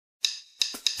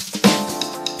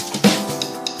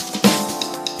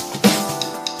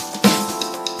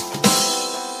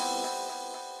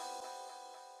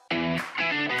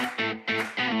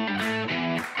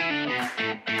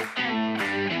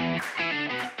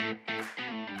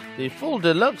The full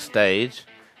deluxe stage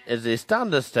is the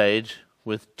standard stage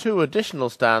with 2 additional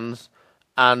stands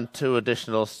and 2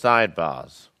 additional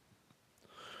sidebars.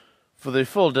 For the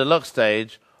full deluxe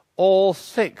stage, all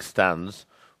 6 stands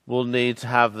will need to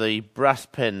have the brass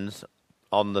pins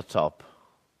on the top.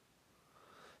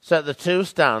 Set the 2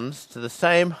 stands to the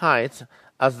same height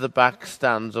as the back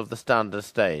stands of the standard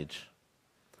stage,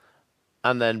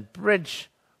 and then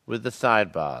bridge with the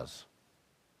sidebars.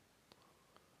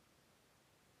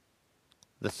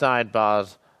 The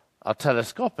sidebars are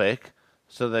telescopic,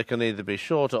 so they can either be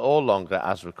shorter or longer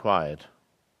as required.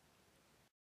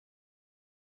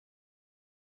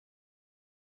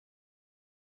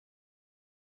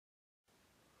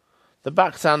 The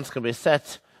back stands can be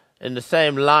set in the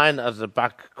same line as the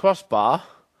back crossbar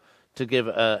to give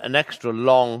an extra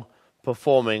long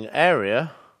performing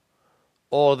area,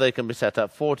 or they can be set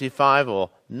at 45 or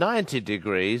 90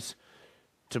 degrees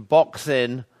to box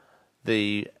in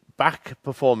the back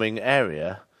performing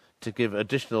area to give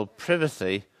additional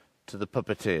privacy to the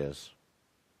puppeteers.